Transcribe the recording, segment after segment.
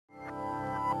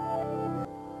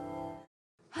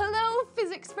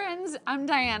friends, I'm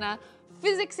Dianna.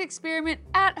 Physics experiment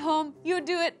at home. You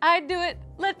do it, I do it,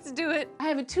 let's do it. I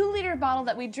have a 2-liter bottle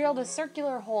that we drilled a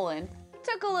circular hole in.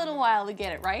 Took a little while to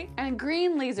get it right. And a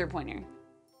green laser pointer.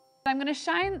 I'm gonna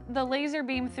shine the laser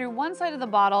beam through one side of the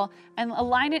bottle and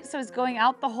align it so it's going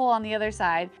out the hole on the other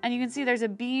side. And you can see there's a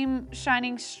beam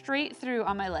shining straight through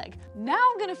on my leg. Now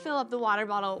I'm gonna fill up the water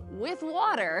bottle with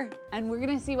water and we're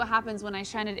gonna see what happens when I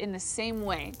shine it in the same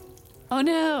way. Oh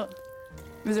no!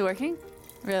 Is it working?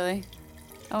 Really?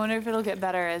 I wonder if it'll get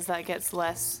better as that gets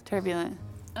less turbulent.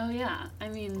 Oh yeah, I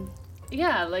mean,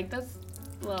 yeah, like that's,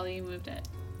 well, you moved it.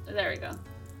 There we go.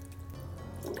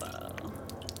 Whoa.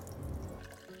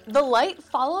 The light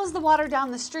follows the water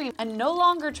down the stream and no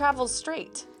longer travels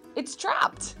straight. It's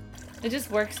trapped. It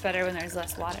just works better when there's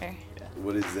less water.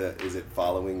 What is that? Is it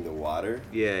following the water?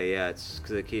 Yeah, it's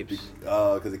because it keeps...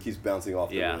 because it keeps bouncing off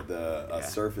the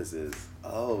surfaces.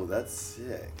 Oh, that's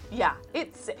sick. Yeah,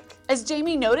 it's sick. As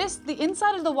Jamie noticed, the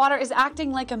inside of the water is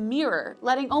acting like a mirror,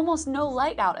 letting almost no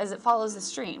light out as it follows the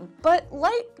stream. But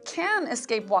light can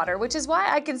escape water, which is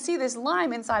why I can see this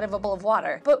lime inside of a bowl of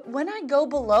water. But when I go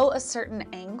below a certain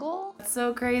angle... It's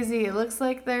so crazy. It looks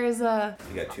like there's a...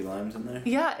 You got 2 limes in there?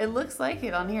 Yeah, it looks like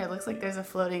it on here. It looks like there's a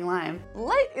floating lime.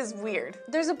 Light is weird.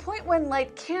 There's a point when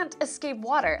light can't escape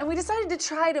water, and we decided to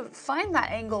try to find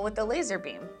that angle with the laser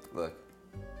beam. Look.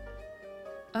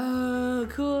 Oh,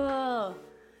 cool.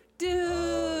 Dude!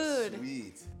 Oh,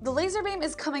 sweet. The laser beam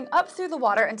is coming up through the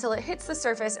water until it hits the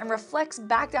surface and reflects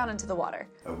back down into the water.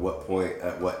 At what point,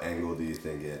 at what angle do you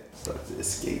think it starts to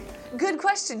escape? Good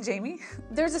question, Jamie.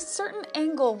 There's a certain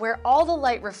angle where all the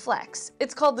light reflects.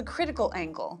 It's called the critical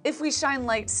angle. If we shine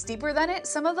light steeper than it,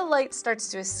 some of the light starts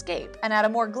to escape. And at a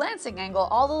more glancing angle,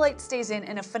 all the light stays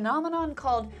in a phenomenon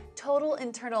called total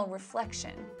internal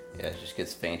reflection. Yeah, it just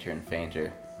gets fainter and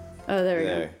fainter. Oh, there we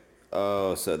go.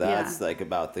 Oh, so that's like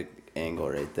about the angle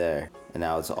right there. And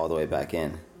now it's all the way back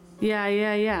in.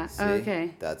 Yeah. See?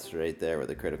 Okay. That's right there where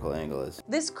the critical angle is.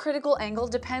 This critical angle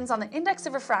depends on the index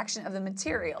of refraction of the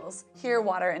materials, here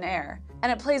water and air.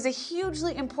 And it plays a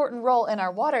hugely important role in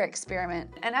our water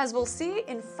experiment, and as we'll see,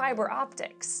 in fiber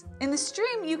optics. In the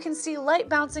stream, you can see light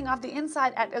bouncing off the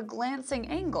inside at a glancing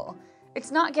angle. It's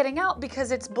not getting out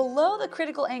because it's below the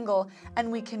critical angle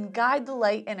and we can guide the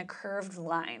light in a curved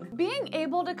line. Being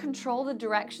able to control the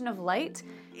direction of light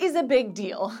is a big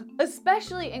deal,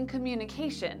 especially in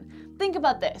communication. Think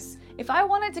about this. If I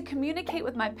wanted to communicate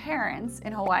with my parents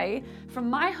in Hawaii from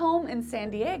my home in San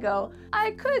Diego,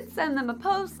 I could send them a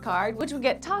postcard, which would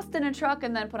get tossed in a truck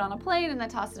and then put on a plane and then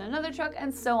tossed in another truck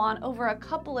and so on over a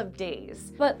couple of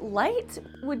days. But light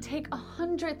would take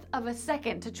 100th of a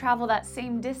second to travel that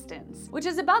same distance, which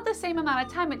is about the same amount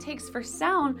of time it takes for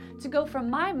sound to go from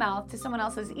my mouth to someone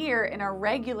else's ear in a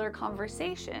regular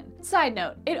conversation. Side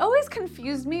note, it always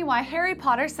confused me why Harry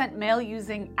Potter sent mail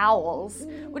using owls,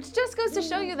 which just goes to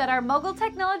show you that our Muggle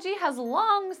technology has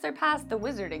long surpassed the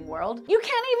wizarding world. You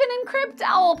can't even encrypt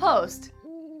owl post.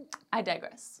 I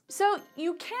digress. So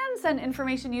you can send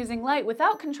information using light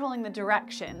without controlling the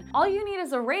direction. All you need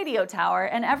is a radio tower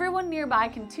and everyone nearby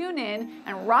can tune in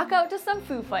and rock out to some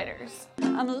Foo Fighters.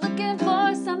 I'm looking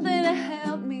for something to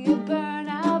help me burn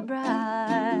out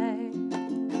bright.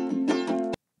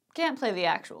 Can't play the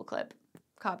actual clip.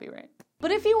 Copyright. But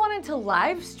if you wanted to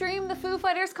live stream the Foo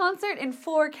Fighters concert in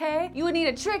 4K, you would need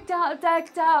a tricked out,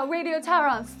 decked out radio tower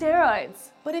on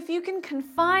steroids. But if you can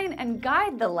confine and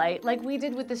guide the light like we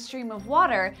did with the stream of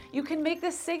water, you can make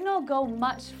the signal go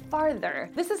much farther.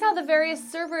 This is how the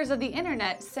various servers of the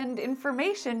internet send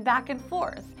information back and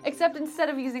forth. Except instead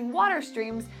of using water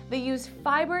streams, they use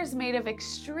fibers made of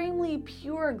extremely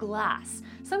pure glass,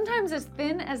 sometimes as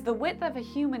thin as the width of a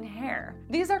human hair.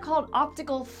 These are called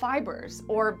optical fibers,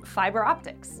 or fiber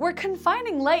optics. We're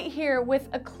confining light here with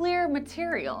a clear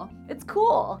material. It's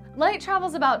cool. Light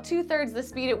travels about 2/3 the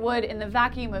speed it would in the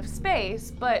vacuum of space,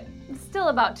 but still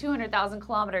about 200,000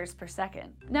 kilometers per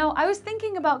second. Now, I was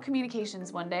thinking about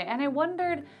communications one day, and I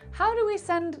wondered, how do we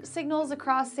send signals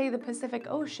across, say, the Pacific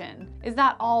Ocean? Is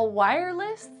that all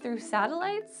wireless through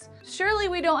satellites? Surely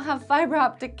we don't have fiber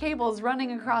optic cables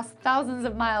running across thousands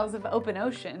of miles of open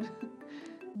ocean.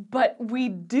 But we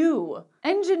do.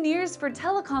 Engineers for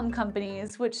telecom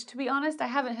companies, which to be honest I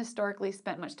haven't historically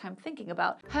spent much time thinking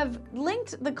about, have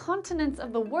linked the continents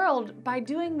of the world by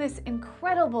doing this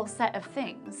incredible set of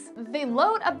things. They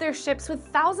load up their ships with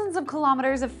thousands of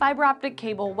kilometers of fiber optic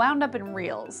cable wound up in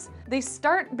reels. They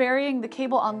start burying the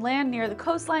cable on land near the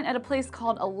coastline at a place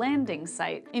called a landing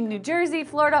site in New Jersey,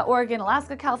 Florida, Oregon,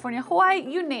 Alaska, California, Hawaii,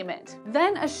 you name it.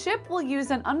 Then a ship will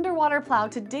use an underwater plow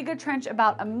to dig a trench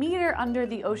about a meter under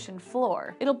the ocean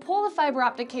floor. It'll pull the fiber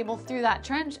optic cable through that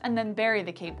trench and then bury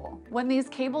the cable. When these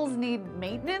cables need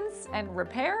maintenance and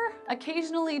repair,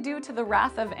 occasionally due to the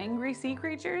wrath of angry sea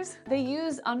creatures, they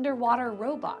use underwater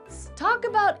robots. Talk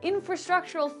about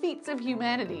infrastructural feats of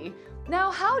humanity.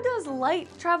 Now, how does light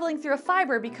traveling through a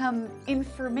fiber become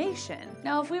information?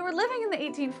 Now, if we were living in the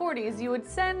 1840s, you would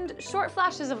send short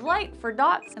flashes of light for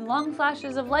dots and long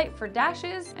flashes of light for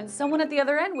dashes, and someone at the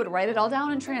other end would write it all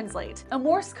down and translate. A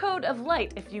Morse code of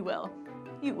light, if you will.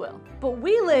 You will. But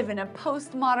we live in a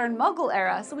postmodern Muggle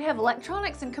era, so we have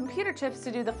electronics and computer chips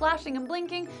to do the flashing and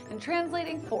blinking and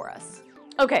translating for us.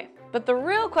 Okay, but the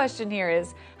real question here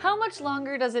is, how much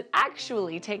longer does it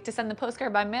actually take to send the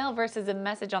postcard by mail versus a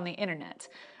message on the internet?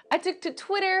 I took to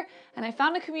Twitter and I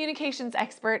found a communications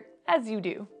expert, as you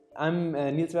do. I'm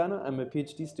Nils Werner. I'm a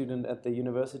PhD student at the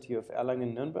University of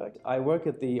Erlangen-Nuremberg. I work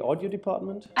at the audio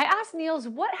department. I asked Niels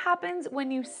what happens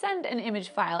when you send an image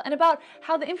file and about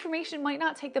how the information might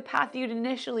not take the path you'd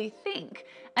initially think.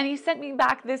 And he sent me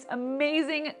back this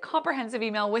amazing, comprehensive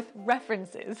email with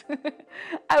references.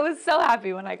 I was so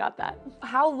happy when I got that.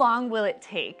 How long will it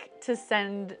take to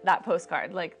send that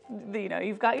postcard? Like,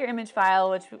 you've got your image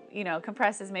file, which,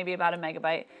 compresses maybe about 1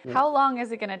 megabyte. Yeah. How long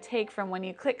is it gonna take from when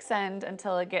you click send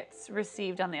until it gets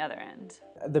received on the other end?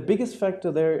 The biggest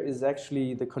factor there is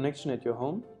actually the connection at your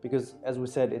home, because as we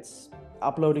said,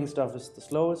 uploading stuff is the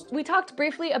slowest. We talked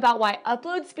briefly about why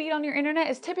upload speed on your internet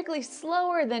is typically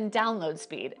slower than download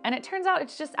speed, and it turns out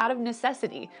it's just out of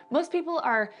necessity. Most people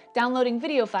are downloading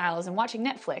video files and watching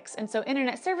Netflix, and so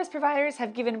internet service providers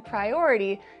have given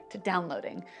priority to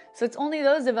downloading. So it's only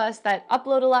those of us that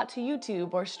upload a lot to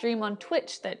YouTube or stream on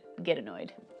Twitch that get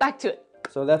annoyed. Back to it.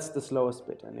 So that's the slowest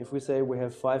bit, and if we say we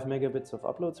have 5 megabits of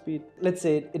upload speed, let's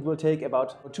say it will take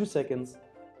about 2 seconds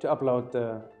to upload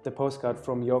the postcard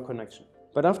from your connection.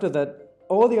 But after that,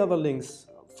 all the other links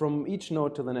from each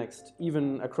node to the next,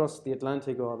 even across the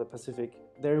Atlantic or the Pacific,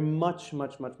 they're much,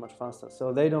 much, much, much faster.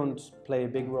 So they don't play a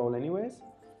big role anyways.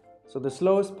 So the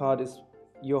slowest part is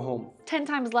your home. 10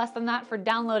 times less than that for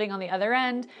downloading on the other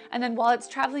end, and then while it's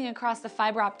traveling across the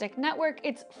fiber optic network,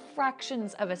 it's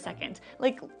fractions of a second,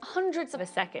 like hundredths of a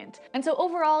second. And so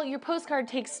overall, your postcard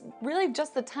takes really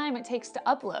just the time it takes to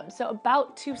upload, so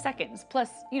about 2 seconds, plus,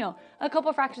 a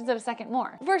couple fractions of a second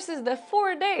more, versus the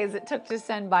 4 days it took to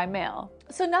send by mail.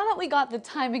 So now that we got the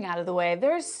timing out of the way,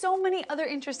 there's so many other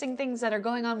interesting things that are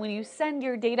going on when you send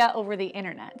your data over the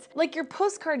internet. Like your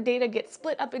postcard data gets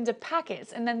split up into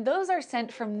packets, and then those are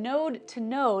sent from node to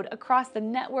node across the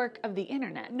network of the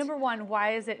internet. Number one,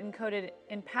 why is it encoded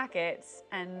in packets?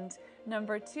 And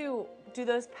number two, do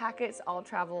those packets all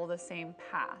travel the same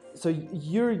path? So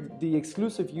you're the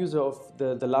exclusive user of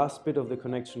the last bit of the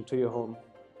connection to your home,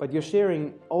 but you're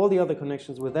sharing all the other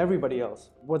connections with everybody else.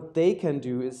 What they can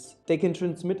do is they can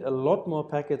transmit a lot more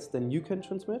packets than you can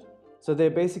transmit. So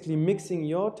they're basically mixing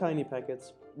your tiny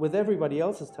packets with everybody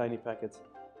else's tiny packets.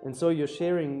 And so you're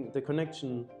sharing the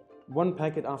connection one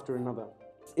packet after another.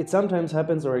 It sometimes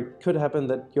happens, or it could happen,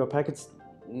 that your packets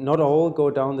not all go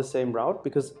down the same route,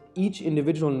 because each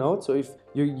individual node, so if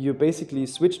you basically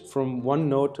switched from one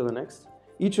node to the next,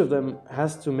 each of them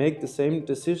has to make the same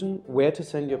decision where to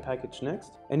send your package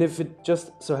next. And if it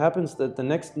just so happens that the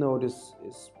next node is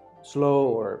slow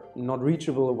or not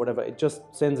reachable or whatever, it just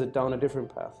sends it down a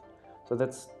different path. So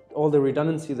that's all the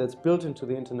redundancy that's built into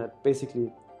the internet,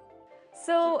 basically.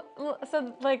 So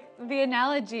like the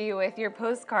analogy with your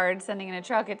postcard sending in a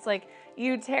truck, it's like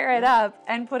you tear it up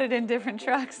and put it in different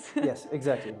trucks. Yes,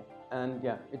 exactly. And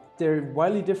yeah, they're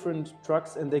wildly different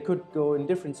trucks, and they could go in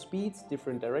different speeds,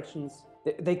 different directions.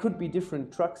 They could be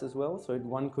different trucks as well. So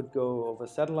one could go over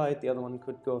satellite, the other one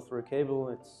could go through a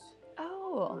cable.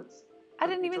 Oh, I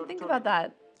didn't even think about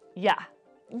that. Yeah.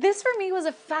 This for me was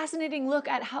a fascinating look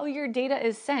at how your data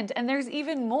is sent, and there's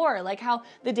even more, like how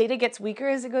the data gets weaker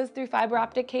as it goes through fiber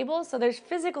optic cables. So there's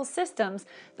physical systems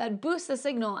that boost the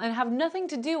signal and have nothing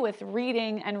to do with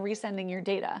reading and resending your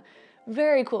data.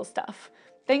 Very cool stuff.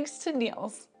 Thanks to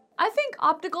Niels. I think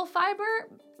optical fiber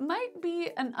might be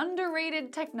an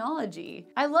underrated technology.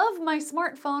 I love my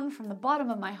smartphone from the bottom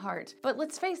of my heart, but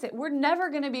let's face it, we're never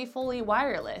gonna be fully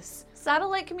wireless.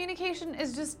 Satellite communication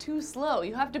is just too slow.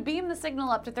 You have to beam the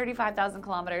signal up to 35,000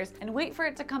 kilometers and wait for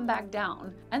it to come back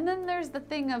down. And then there's the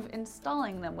thing of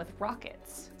installing them with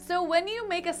rockets. So when you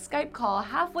make a Skype call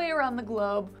halfway around the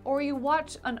globe, or you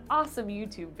watch an awesome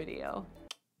YouTube video,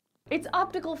 It's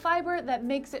optical fiber that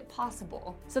makes it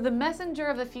possible. So the messenger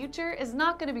of the future is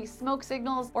not going to be smoke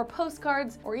signals or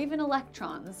postcards or even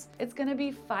electrons. It's going to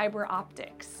be fiber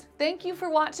optics. Thank you for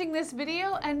watching this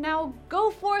video, and now go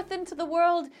forth into the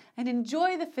world and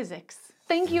enjoy the physics.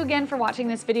 Thank you again for watching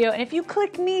this video, and if you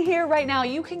click me here right now,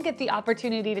 you can get the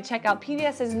opportunity to check out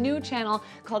PBS's new channel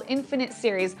called Infinite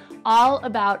Series, all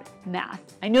about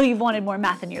math. I know you've wanted more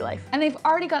math in your life. And they've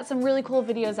already got some really cool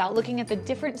videos out looking at the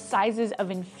different sizes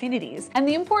of infinities and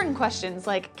the important questions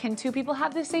like, can two people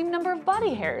have the same number of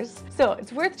body hairs? So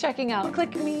it's worth checking out.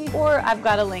 Click me, or I've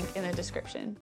got a link in the description.